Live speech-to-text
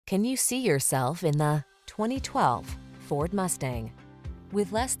Can you see yourself in the 2012 Ford Mustang?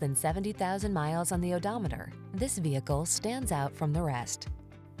 With less than 70,000 miles on the odometer, this vehicle stands out from the rest.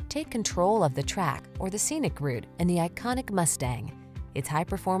 Take control of the track or the scenic route in the iconic Mustang. Its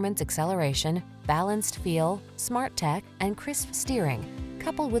high-performance acceleration, balanced feel, smart tech, and crisp steering,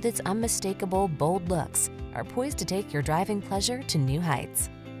 coupled with its unmistakable, bold looks, are poised to take your driving pleasure to new heights.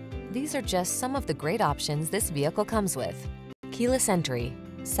 These are just some of the great options this vehicle comes with: keyless entry,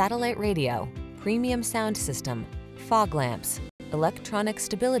 satellite radio, premium sound system, fog lamps, electronic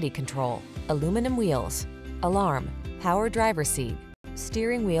stability control, aluminum wheels, alarm, power driver seat,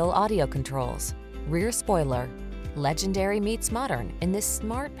 steering wheel audio controls, rear spoiler. Legendary meets modern in this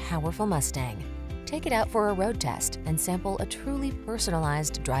smart, powerful Mustang. Take it out for a road test and sample a truly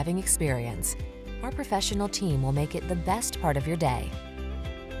personalized driving experience. Our professional team will make it the best part of your day.